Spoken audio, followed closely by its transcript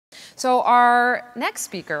So our next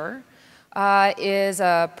speaker is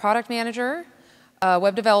a product manager, a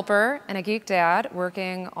web developer, and a geek dad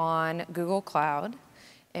working on Google Cloud.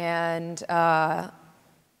 And at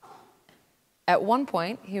one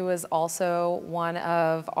point, he was also one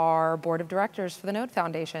of our board of directors for the Node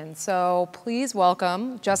Foundation. So please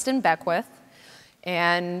welcome Justin Beckwith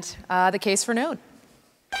and the case for Node.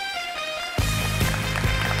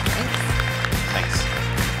 Thanks.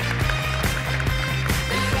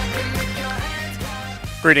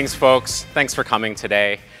 Greetings, folks. Thanks for coming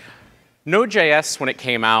today. Node.js, when it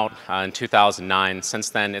came out in 2009,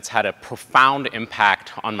 since then, it's had a profound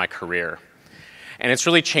impact on my career. And it's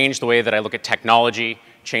really changed the way that I look at technology,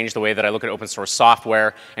 changed the way that I look at open source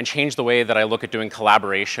software, and changed the way that I look at doing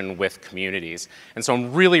collaboration with communities. And so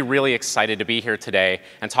I'm really, really excited to be here today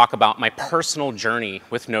and talk about my personal journey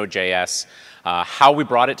with Node.js, how we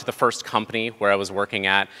brought it to the first company where I was working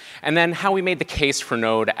at, and then how we made the case for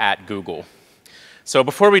Node at Google. So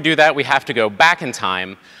before we do that, we have to go back in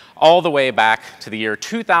time, all the way back to the year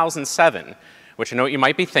 2007, which I know what you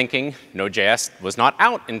might be thinking, Node.js was not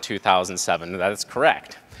out in 2007. That is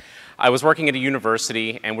correct. I was working at a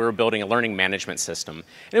university, and we were building a learning management system.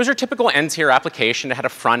 And it was your typical end-tier application. It had a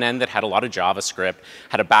front end that had a lot of JavaScript,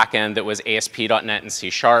 had a back end that was ASP.NET and C#,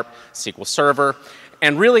 SQL Server.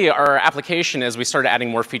 And really, our application, as we started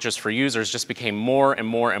adding more features for users, just became more and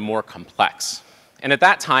more and more complex. And at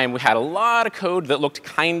that time, we had a lot of code that looked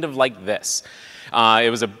kind of like this.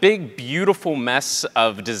 It was a big, beautiful mess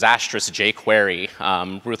of disastrous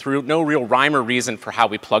jQuery with no real rhyme or reason for how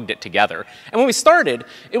we plugged it together. And when we started,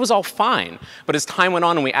 it was all fine. But as time went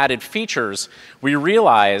on and we added features, we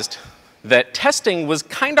realized that testing was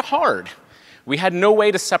kind of hard. We had no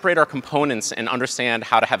way to separate our components and understand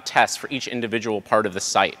how to have tests for each individual part of the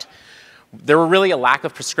site. There were really a lack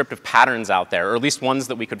of prescriptive patterns out there, or at least ones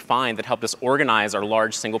that we could find that helped us organize our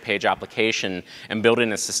large single-page application and build it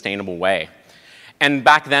in a sustainable way. And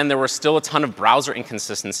back then, there were still a ton of browser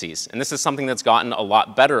inconsistencies. And this is something that's gotten a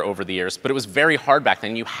lot better over the years, but it was very hard back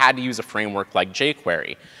then. You had to use a framework like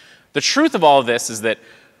jQuery. The truth of all of this is that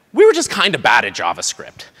we were just kind of bad at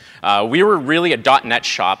JavaScript. We were really a .NET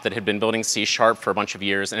shop that had been building C# for a bunch of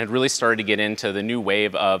years and had really started to get into the new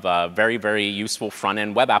wave of very, very useful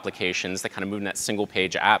front-end web applications that kind of moved in that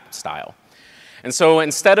single-page app style. And so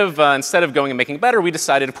instead of going and making it better, we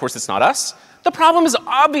decided, of course, it's not us. The problem is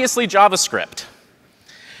obviously JavaScript.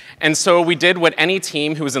 And so we did what any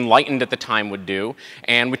team who was enlightened at the time would do,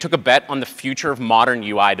 and we took a bet on the future of modern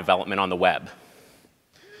UI development on the web.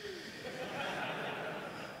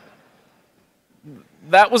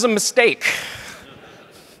 That was a mistake.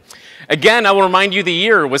 Again, I will remind you the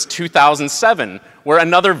year was 2007, where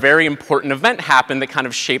another very important event happened that kind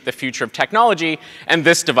of shaped the future of technology, and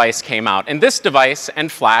this device came out. And this device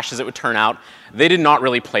and Flash, as it would turn out, they did not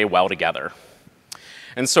really play well together.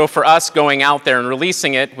 And so for us going out there and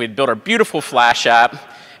releasing it, we'd built our beautiful Flash app,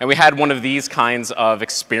 and we had one of these kinds of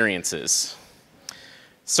experiences.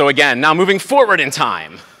 So again, now moving forward in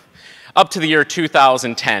time, up to the year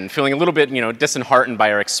 2010, feeling a little bit, disheartened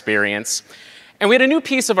by our experience. And we had a new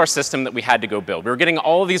piece of our system that we had to go build. We were getting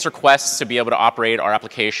all of these requests to be able to operate our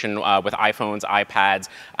application with iPhones, iPads,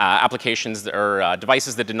 applications or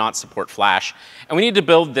devices that did not support Flash. And we needed to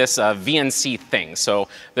build this VNC thing. So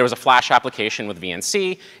there was a Flash application with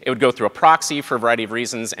VNC. It would go through a proxy for a variety of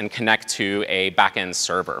reasons and connect to a backend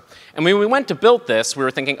server. And when we went to build this, we were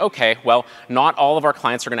thinking, OK, well, not all of our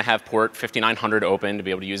clients are going to have port 5900 open to be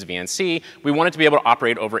able to use VNC. We want it to be able to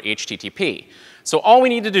operate over HTTP. So all we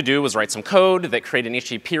needed to do was write some code that created an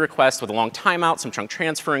HTTP request with a long timeout, some chunk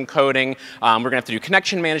transfer encoding. We're going to have to do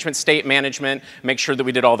connection management, state management, make sure that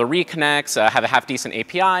we did all the reconnects, have a half-decent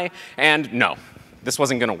API. And no, this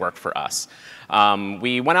wasn't going to work for us.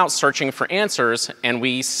 We went out searching for answers, and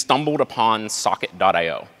we stumbled upon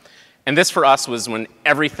socket.io. And this, for us, was when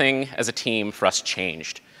everything as a team for us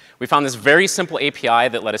changed. We found this very simple API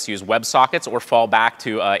that let us use WebSockets or fall back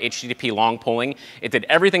to HTTP long polling. It did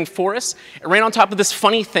everything for us. It ran on top of this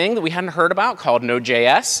funny thing that we hadn't heard about called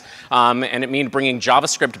Node.js, and it meant bringing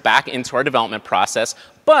JavaScript back into our development process.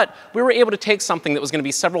 But we were able to take something that was going to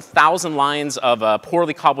be several thousand lines of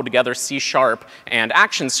poorly cobbled together C# and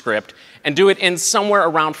ActionScript and do it in somewhere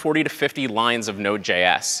around 40 to 50 lines of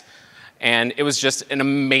Node.js. And it was just an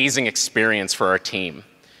amazing experience for our team.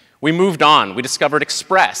 We moved on. We discovered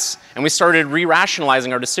Express. And we started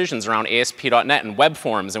re-rationalizing our decisions around ASP.NET and web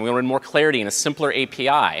forms. And we wanted more clarity and a simpler API.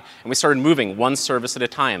 And we started moving one service at a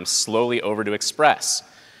time slowly over to Express.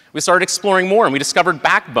 We started exploring more, and we discovered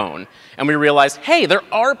Backbone. And we realized, hey, there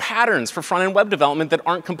are patterns for front-end web development that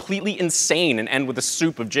aren't completely insane and end with a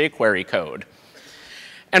soup of jQuery code.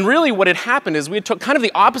 And really what had happened is we took kind of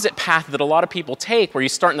the opposite path that a lot of people take, where you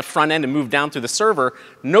start in the front end and move down through the server.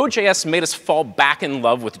 Node.js made us fall back in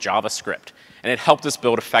love with JavaScript, and it helped us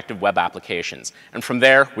build effective web applications. And from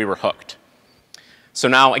there, we were hooked. So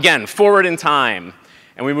now, again, forward in time,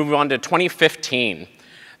 and we move on to 2015.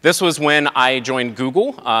 This was when I joined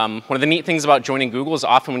Google. One of the neat things about joining Google is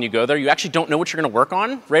often when you go there, you actually don't know what you're going to work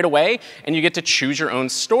on right away, and you get to choose your own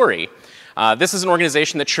story. This is an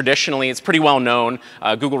organization that traditionally, it's pretty well known.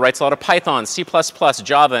 Google writes a lot of Python, C++,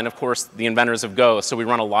 Java, and of course, the inventors of Go, so we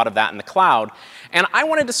run a lot of that in the cloud. And I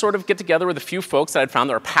wanted to sort of get together with a few folks that I'd found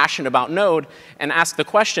that are passionate about Node and ask the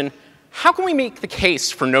question, how can we make the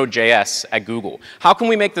case for Node.js at Google? How can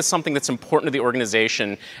we make this something that's important to the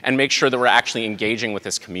organization and make sure that we're actually engaging with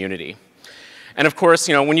this community? And of course,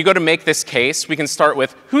 when you go to make this case, we can start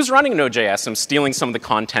with who's running Node.js. I'm stealing some of the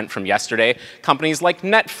content from yesterday. Companies like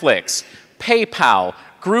Netflix, PayPal,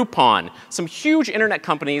 Groupon, some huge internet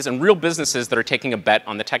companies and real businesses that are taking a bet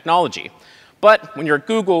on the technology. But when you're at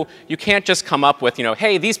Google, you can't just come up with,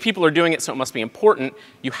 hey, these people are doing it, so it must be important.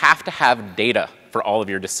 You have to have data for all of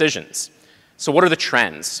your decisions. So what are the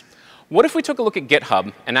trends? What if we took a look at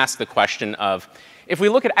GitHub and asked the question of, if we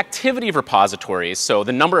look at activity repositories, so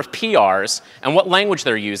the number of PRs and what language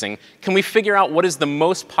they're using, can we figure out what is the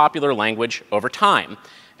most popular language over time?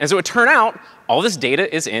 As it would turn out, all this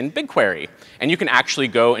data is in BigQuery. And you can actually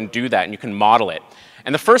go and do that, and you can model it.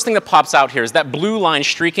 And the first thing that pops out here is that blue line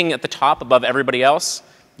streaking at the top above everybody else.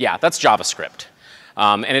 Yeah, that's JavaScript.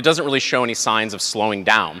 And it doesn't really show any signs of slowing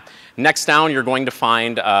down. Next down, you're going to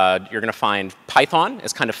find Python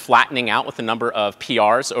is kind of flattening out with the number of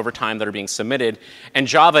PRs over time that are being submitted. And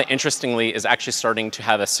Java, interestingly, is actually starting to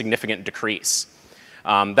have a significant decrease.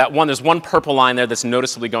 There's one purple line there that's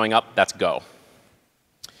noticeably going up. That's Go.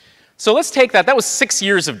 So let's take that. That was 6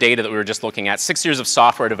 years of data that we were just looking at, 6 years of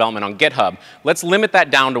software development on GitHub. Let's limit that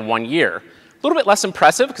down to 1 year. A little bit less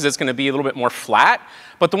impressive because it's going to be a little bit more flat.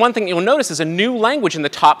 But the one thing you'll notice is a new language in the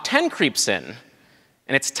top 10 creeps in,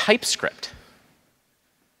 and it's TypeScript.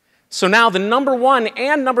 So now the number 1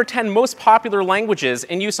 and number 10 most popular languages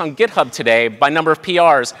in use on GitHub today by number of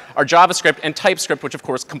PRs are JavaScript and TypeScript, which of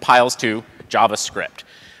course compiles to JavaScript.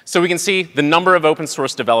 So we can see the number of open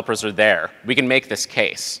source developers are there. We can make this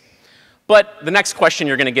case. But the next question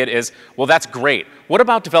you're going to get is, well, that's great. What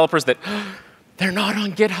about developers that they're not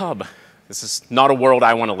on GitHub? This is not a world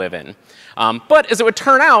I want to live in. But as it would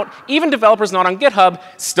turn out, even developers not on GitHub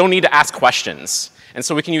still need to ask questions. And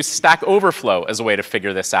so we can use Stack Overflow as a way to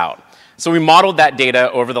figure this out. So we modeled that data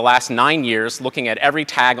over the last 9 years, looking at every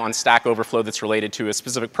tag on Stack Overflow that's related to a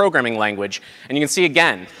specific programming language. And you can see,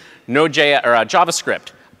 again, Node.js or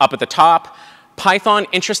JavaScript up at the top. Python,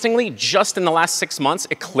 interestingly, just in the last 6 months,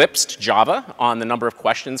 eclipsed Java on the number of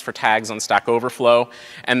questions for tags on Stack Overflow.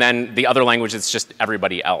 And then the other language is just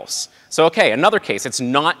everybody else. So OK, another case, it's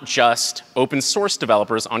not just open source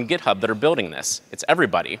developers on GitHub that are building this. It's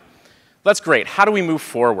everybody. That's great. How do we move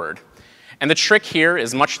forward? And the trick here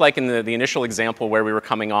is much like in the initial example where we were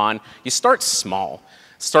coming on, you start small.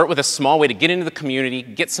 Start with a small way to get into the community,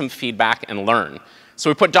 get some feedback, and learn. So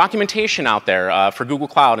we put documentation out there for Google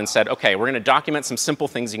Cloud and said, OK, we're going to document some simple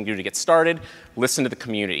things you can do to get started. Listen to the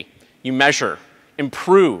community. You measure,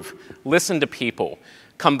 improve, listen to people.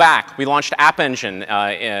 Come back. We launched App Engine,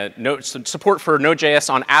 support for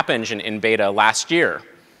Node.js on App Engine in beta last year.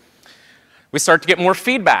 We start to get more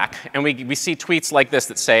feedback, and we see tweets like this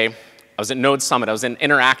that say, I was at Node Summit, I was in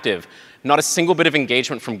Interactive, not a single bit of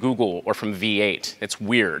engagement from Google or from V8. It's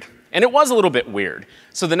weird. And it was a little bit weird.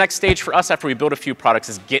 So the next stage for us after we build a few products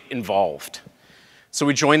is get involved. So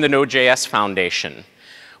we joined the Node.js Foundation.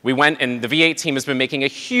 We went, and the V8 team has been making a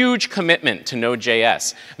huge commitment to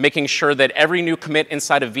Node.js, making sure that every new commit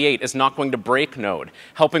inside of V8 is not going to break Node,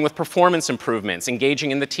 helping with performance improvements,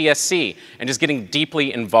 engaging in the TSC, and just getting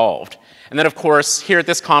deeply involved. And then, of course, here at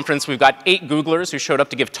this conference, we've got 8 Googlers who showed up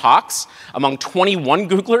to give talks, among 21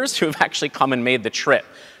 Googlers who have actually come and made the trip.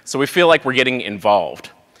 So we feel like we're getting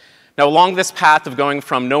involved. Now, along this path of going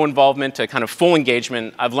from no involvement to kind of full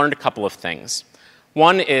engagement, I've learned a couple of things.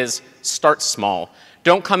 One is start small.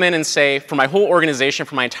 Don't come in and say, for my whole organization,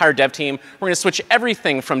 for my entire dev team, we're going to switch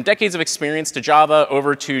everything from decades of experience to Java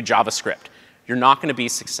over to JavaScript. You're not going to be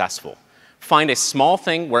successful. Find a small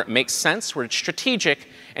thing where it makes sense, where it's strategic,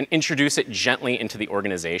 and introduce it gently into the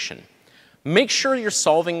organization. Make sure you're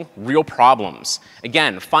solving real problems.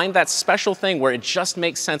 Again, find that special thing where it just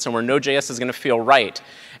makes sense and where Node.js is going to feel right.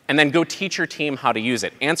 And then go teach your team how to use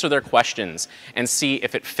it. Answer their questions and see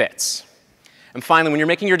if it fits. And finally, when you're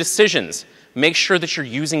making your decisions, make sure that you're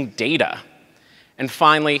using data. And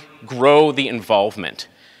finally, grow the involvement.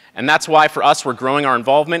 And that's why for us, we're growing our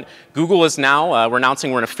involvement. Google is now, we're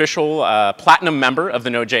announcing we're an official platinum member of the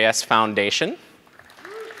Node.js Foundation.